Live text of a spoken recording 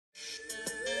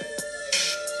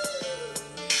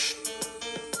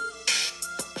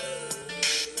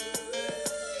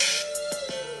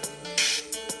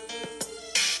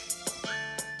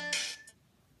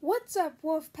up,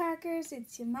 Wolfpackers?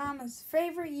 It's your mama's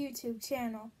favorite YouTube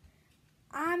channel.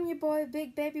 I'm your boy,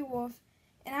 Big Baby Wolf,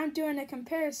 and I'm doing a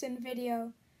comparison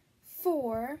video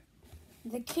for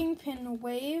the Kingpin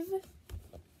Wave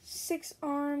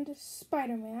 6-armed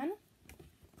Spider-Man,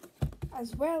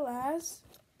 as well as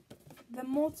the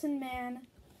Molten Man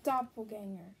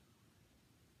Doppelgänger.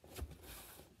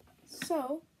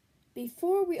 So,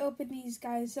 before we open these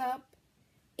guys up,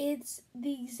 it's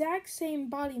the exact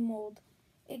same body mold,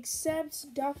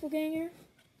 except Doppelgänger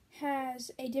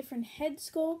has a different head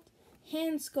sculpt,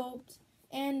 hand sculpt,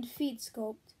 and feet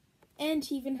sculpt, and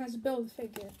he even has a build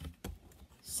figure.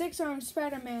 6-armed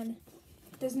Spider-Man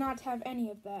does not have any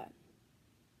of that.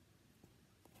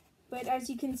 But as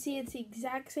you can see, it's the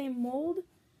exact same mold,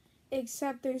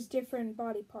 except there's different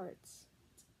body parts.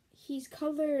 He's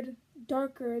colored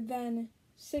darker than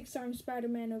 6-armed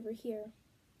Spider-Man over here.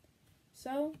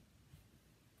 So,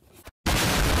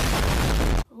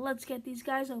 let's get these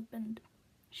guys opened,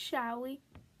 shall we?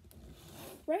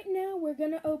 Right now, we're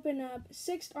going to open up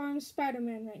 6-armed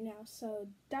Spider-Man right now. So,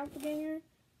 Doppelgänger,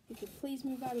 you could please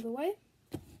move out of the way.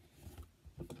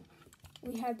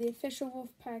 We have the official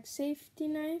Wolfpack safety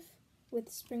knife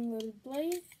with spring-loaded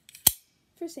blade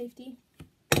for safety.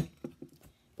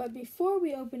 But before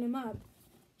we open him up,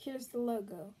 here's the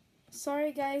logo.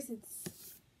 Sorry guys, it's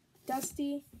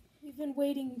dusty. We've been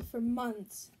waiting for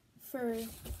months for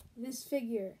this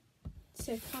figure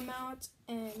to come out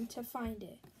and to find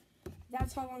it.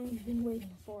 That's how long we've been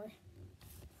waiting for.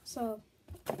 So,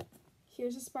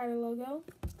 here's the spider logo,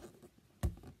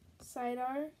 side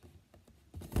R,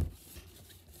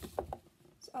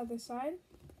 this other side,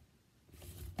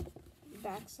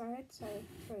 back side, sorry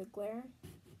for the glare.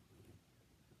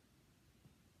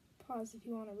 Pause if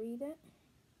you want to read it.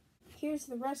 Here's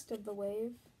the rest of the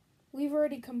wave. We've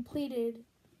already completed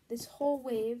this whole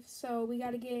wave, so we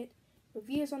gotta get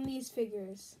reviews on these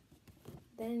figures.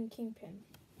 Then Kingpin.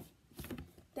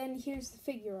 Then here's the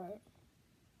figure art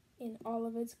in all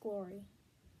of its glory.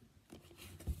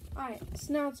 Alright,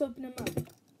 so now let's open them up.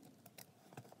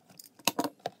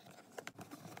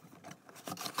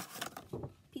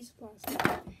 Piece of plastic.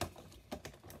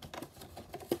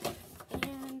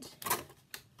 And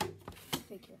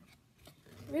figure.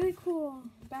 Really cool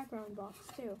background box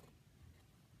too.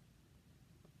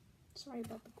 Sorry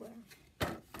about the glare.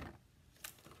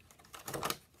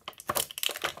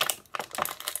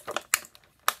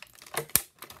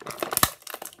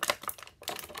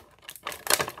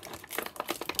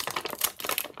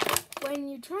 When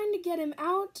you're trying to get him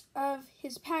out of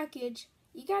his package,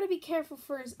 you gotta be careful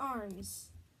for his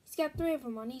arms. He's got 3 of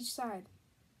them on each side.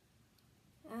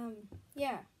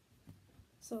 Yeah.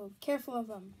 So, careful of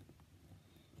them.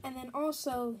 And then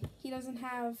also, he doesn't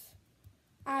have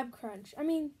ab crunch. I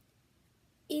mean,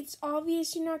 it's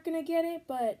obvious you're not gonna get it,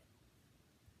 but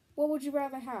what would you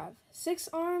rather have? 6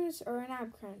 arms or an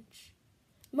ab crunch?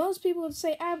 Most people would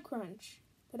say ab crunch,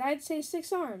 but I'd say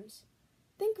 6 arms.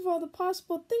 Think of all the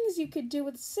possible things you could do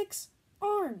with 6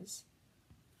 arms.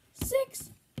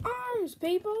 6 arms,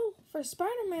 people! For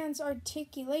Spider-Man's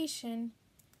articulation,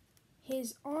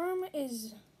 his arm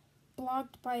is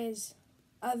blocked by his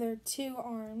other 2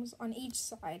 arms on each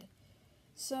side.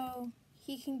 So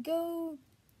he can go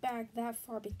back that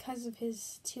far because of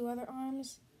his 2 other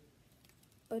arms,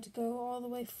 but to go all the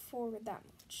way forward that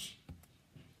much.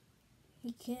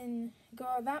 He can go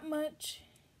out that much.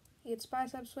 He gets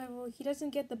bicep swivel. He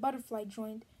doesn't get the butterfly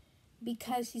joint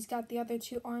because he's got the other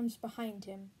 2 arms behind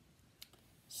him.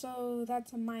 So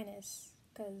that's a minus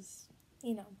because,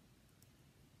 you know,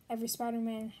 every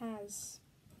Spider-Man has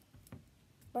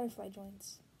butterfly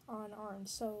joints on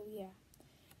arms, so yeah.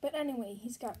 But anyway,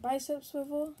 he's got bicep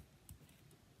swivel,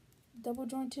 double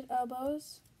jointed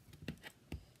elbows,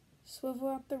 swivel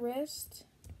up the wrist,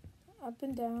 up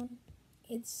and down.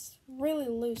 It's really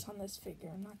loose on this figure,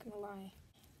 I'm not gonna lie.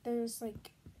 There's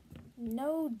like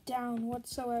no down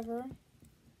whatsoever.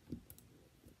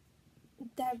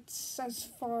 That's as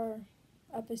far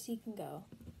up as he can go.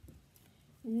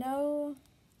 No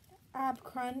ab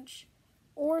crunch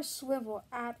or swivel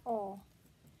at all.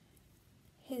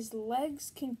 His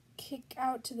legs can kick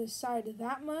out to the side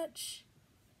that much.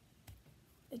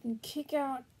 It can kick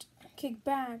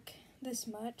back this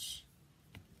much,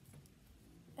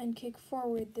 and kick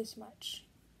forward this much.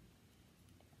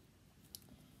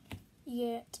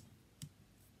 Yet,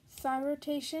 thigh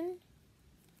rotation,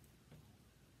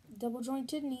 double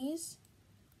jointed knees,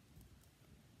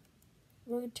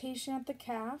 rotation at the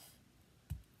calf,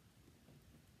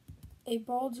 a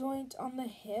ball joint on the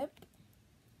hip,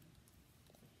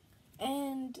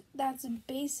 and that's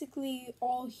basically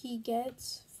all he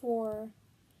gets for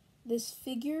this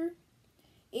figure.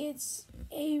 It's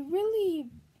a really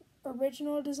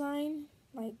original design,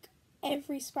 like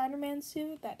every Spider-Man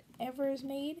suit that ever is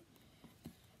made.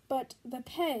 But the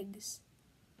pegs,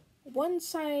 one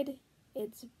side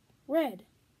it's red,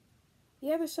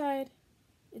 the other side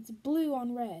it's blue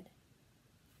on red.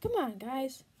 Come on,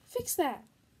 guys, fix that.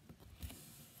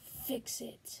 Fix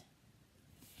it.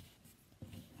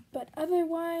 But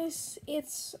otherwise,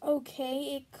 it's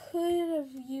okay. It could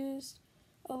have used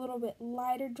a little bit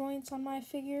lighter joints on my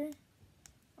figure.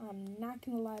 I'm not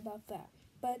gonna lie about that.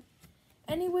 But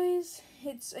anyways,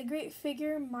 it's a great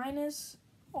figure minus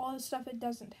all the stuff it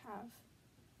doesn't have.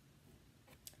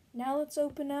 Now let's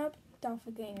open up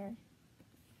Doppelgänger.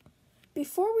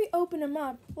 Before we open him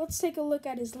up, let's take a look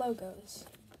at his logos.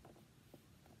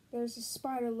 There's a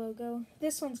spider logo.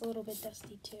 This one's a little bit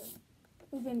dusty too.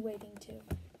 We've been waiting to,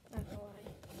 not gonna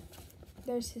lie.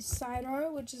 There's his side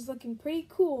art, which is looking pretty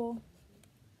cool.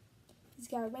 He's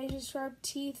got razor sharp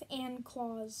teeth and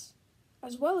claws,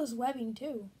 as well as webbing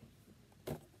too.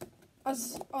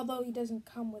 Although he doesn't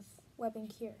come with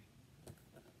webbing here.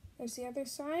 There's the other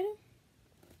side.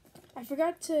 I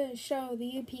forgot to show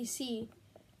the UPC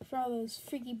for all those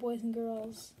freaky boys and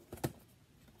girls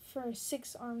for a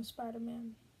 6-arm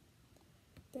Spider-Man.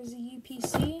 There's a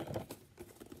UPC.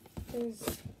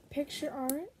 There's picture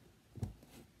art.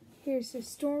 Here's the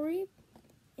story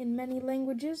in many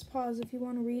languages. Pause if you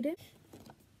want to read it.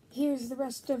 Here's the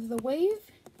rest of the wave.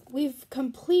 We've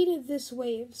completed this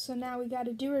wave, so now we got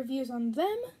to do reviews on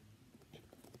them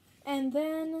and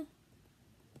then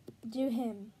do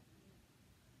him.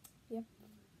 Yep,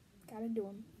 gotta do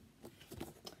him.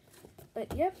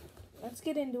 But yep, let's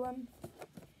get into him.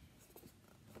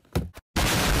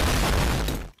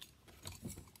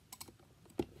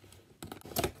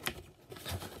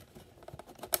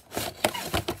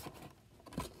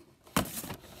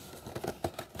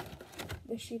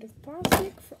 The sheet of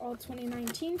plastic for all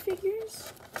 2019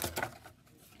 figures.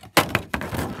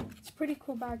 It's a pretty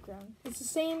cool background. It's the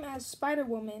same as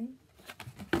Spider-Woman,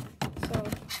 so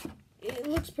it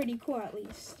looks pretty cool at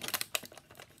least.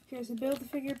 Here's a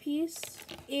Build-A-Figure piece.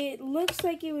 It looks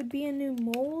like it would be a new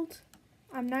mold.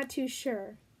 I'm not too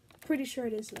sure. Pretty sure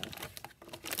it is though.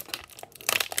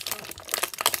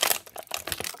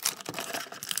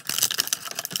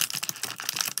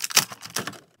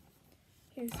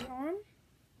 Here's the arm.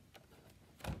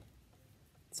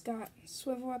 It's got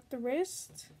swivel at the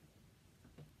wrist.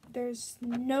 There's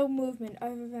no movement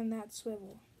other than that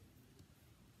swivel.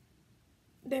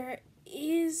 There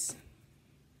is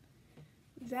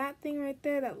that thing right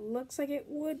there that looks like it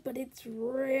would, but it's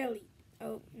really...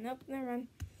 Oh, nope, never mind.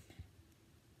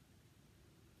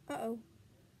 Uh-oh.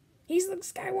 He's Luke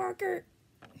Skywalker!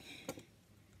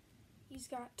 He's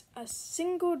got a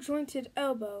single jointed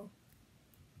elbow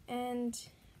and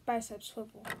bicep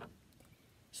swivel.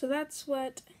 So that's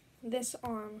what this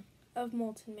arm of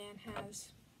Molten Man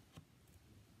has.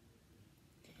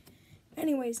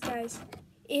 Anyways, guys,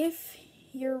 if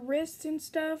your wrists and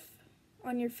stuff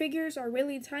on your figures are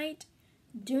really tight,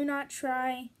 do not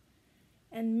try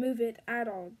and move it at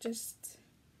all. Just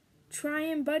try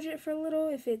and budget for a little.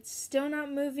 If it's still not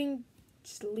moving,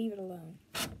 just leave it alone.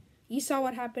 You saw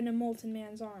what happened to Molten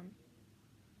Man's arm.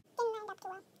 Didn't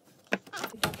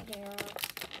round up too well.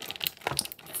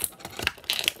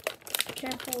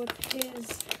 Careful with his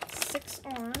 6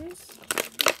 arms.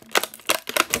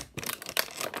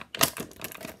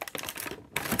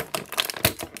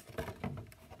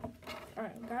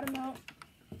 Alright, got him out.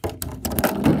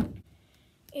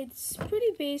 It's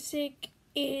pretty basic.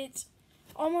 It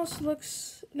almost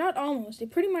looks, not almost, it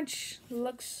pretty much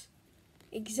looks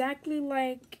exactly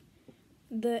like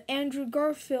the Andrew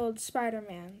Garfield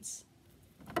Spider-Mans.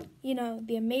 You know,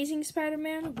 the Amazing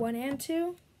Spider-Man 1 and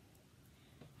 2.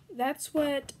 That's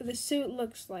what the suit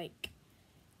looks like.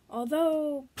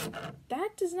 Although,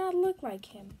 that does not look like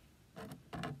him.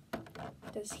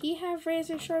 Does he have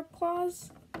razor sharp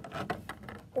claws?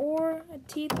 Or a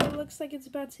teeth that looks like it's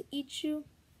about to eat you?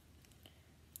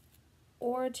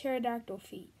 Or pterodactyl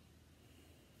feet?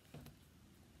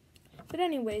 But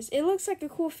anyways, it looks like a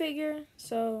cool figure,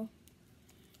 so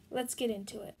let's get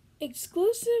into it.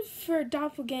 Exclusive for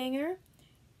Doppelgänger,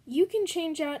 you can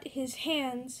change out his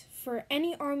hands for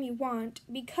any arm you want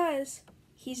because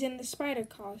he's in the spider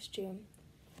costume.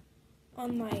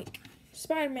 Unlike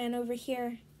Spider-Man over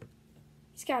here,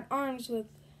 he's got arms with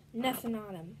nothing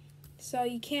on him. So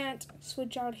you can't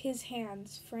switch out his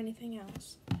hands for anything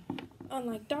else.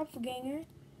 Unlike Doppelgänger,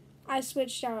 I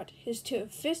switched out his 2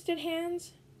 fisted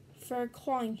hands for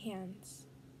clawing hands.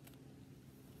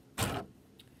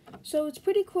 So it's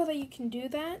pretty cool that you can do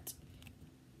that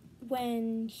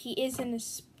when he is in a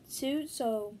suit,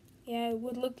 so Yeah, it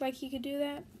would look like he could do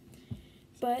that.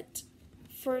 But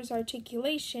for his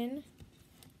articulation,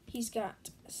 he's got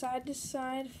side to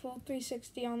side, full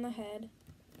 360 on the head.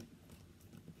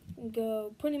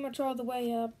 Go pretty much all the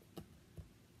way up,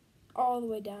 all the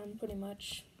way down pretty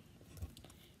much.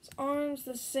 His arms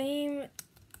the same.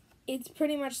 It's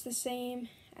pretty much the same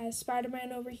as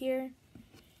Spider-Man over here.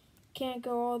 Can't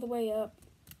go all the way up.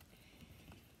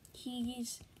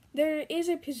 There is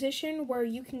a position where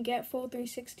you can get full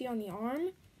 360 on the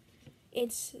arm.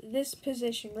 It's this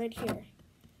position right here.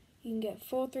 You can get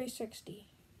full 360.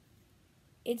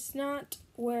 It's not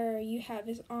where you have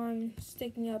his arm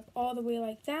sticking up all the way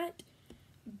like that,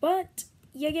 but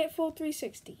you get full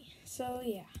 360. So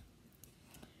yeah.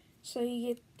 So you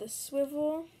get the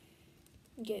swivel,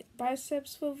 you get bicep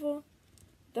swivel,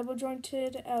 double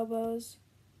jointed elbows,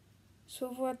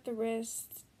 swivel at the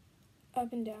wrist,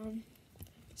 up and down.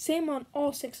 Same on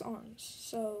all 6 arms.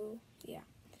 So yeah.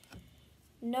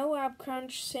 No ab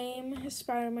crunch, same as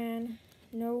Spider-Man.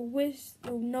 No waist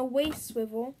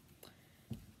swivel.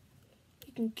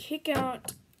 You can kick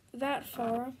out that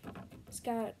far. He's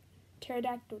got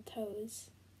pterodactyl toes.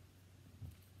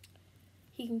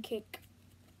 He can kick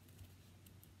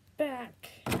back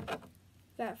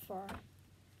that far.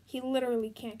 He literally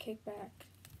can't kick back.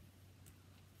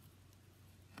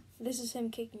 This is him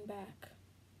kicking back.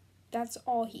 That's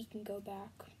all he can go back.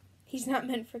 He's not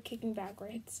meant for kicking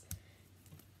backwards.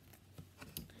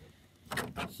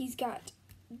 He's got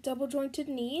double jointed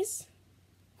knees,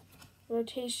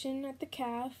 rotation at the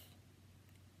calf.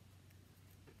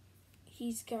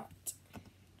 He's got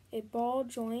a ball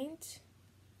joint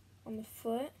on the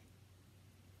foot.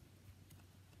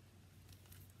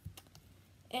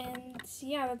 And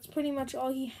yeah, that's pretty much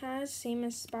all he has, same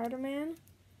as Spider-Man.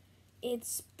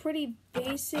 It's pretty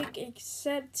basic,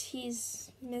 except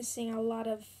he's missing a lot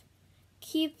of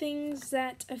key things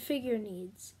that a figure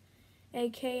needs,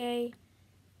 aka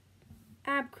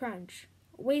ab crunch,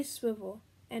 waist swivel,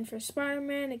 and for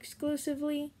Spider-Man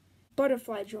exclusively,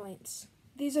 butterfly joints.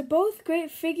 These are both great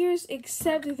figures,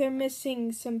 except they're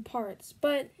missing some parts,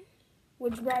 but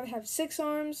would you rather have 6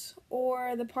 arms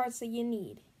or the parts that you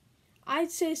need?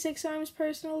 I'd say 6 arms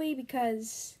personally,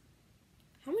 because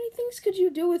how many things could you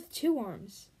do with 2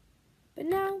 arms? But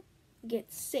now, you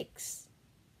get 6.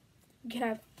 You can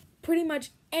have pretty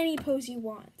much any pose you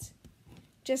want.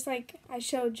 Just like I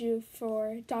showed you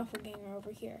for Doppelgänger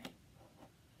over here.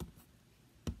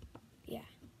 Yeah.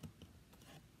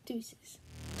 Deuces.